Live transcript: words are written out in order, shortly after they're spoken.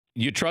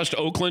You trust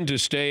Oakland to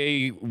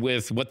stay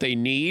with what they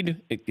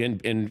need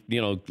and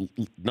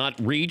not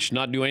reach,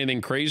 not do anything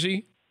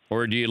crazy?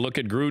 Or do you look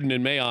at Gruden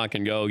and Mayock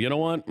and go, you know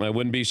what? I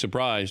wouldn't be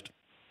surprised.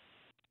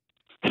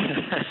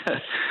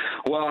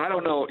 Well, I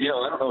don't know.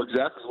 I don't know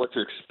exactly what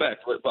to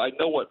expect, but I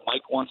know what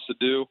Mike wants to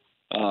do.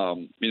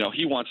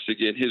 He wants to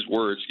get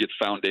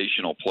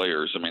foundational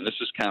players. I mean, this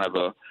is kind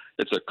of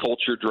it's a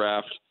culture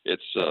draft.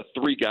 It's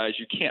 3 guys.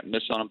 You can't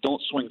miss on them.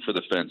 Don't swing for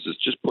the fences.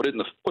 Just put it in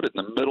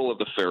the middle of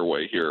the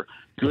fairway here.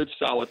 Good,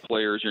 solid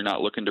players you're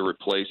not looking to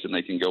replace, and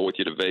they can go with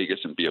you to Vegas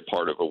and be a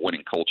part of a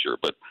winning culture.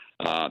 But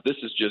this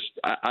is just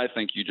 – I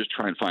think you just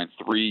try and find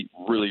 3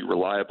 really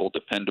reliable,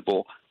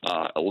 dependable,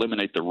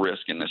 eliminate the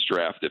risk in this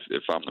draft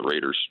if I'm the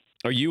Raiders.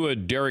 Are you a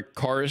Derek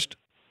Carrist?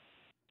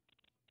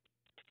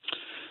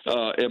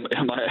 Am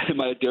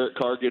I a Derek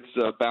Carr gets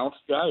bounced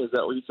guy? Is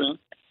that what you're saying?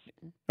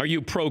 Are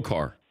you pro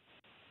Carr?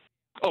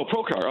 Oh,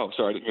 pro Carr. Oh,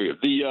 sorry, I didn't hear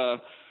you.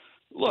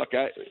 Look,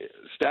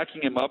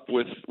 stacking him up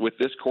with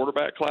this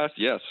quarterback class,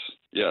 yes.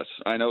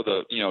 I know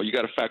you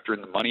got to factor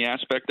in the money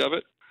aspect of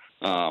it.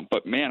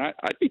 But man,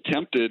 I'd be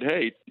tempted.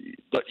 Hey,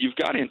 you've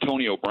got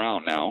Antonio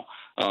Brown now.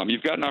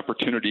 You've got an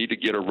opportunity to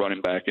get a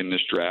running back in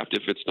this draft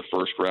if it's the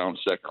first round,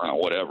 second round,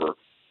 whatever.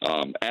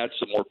 Add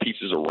some more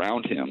pieces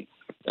around him.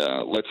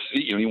 Let's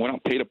see. You went out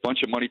and paid a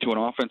bunch of money to an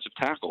offensive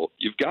tackle.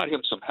 You've got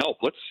him some help.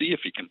 Let's see if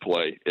he can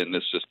play in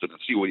this system and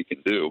see what he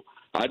can do.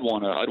 I'd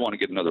want to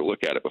get another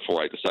look at it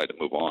before I decide to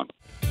move on.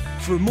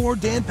 For more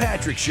Dan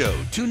Patrick Show,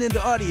 tune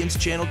into Audience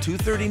Channel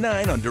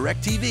 239 on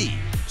DirecTV.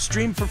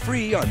 Stream for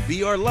free on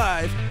BR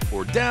Live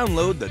or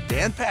download the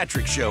Dan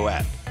Patrick Show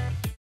app.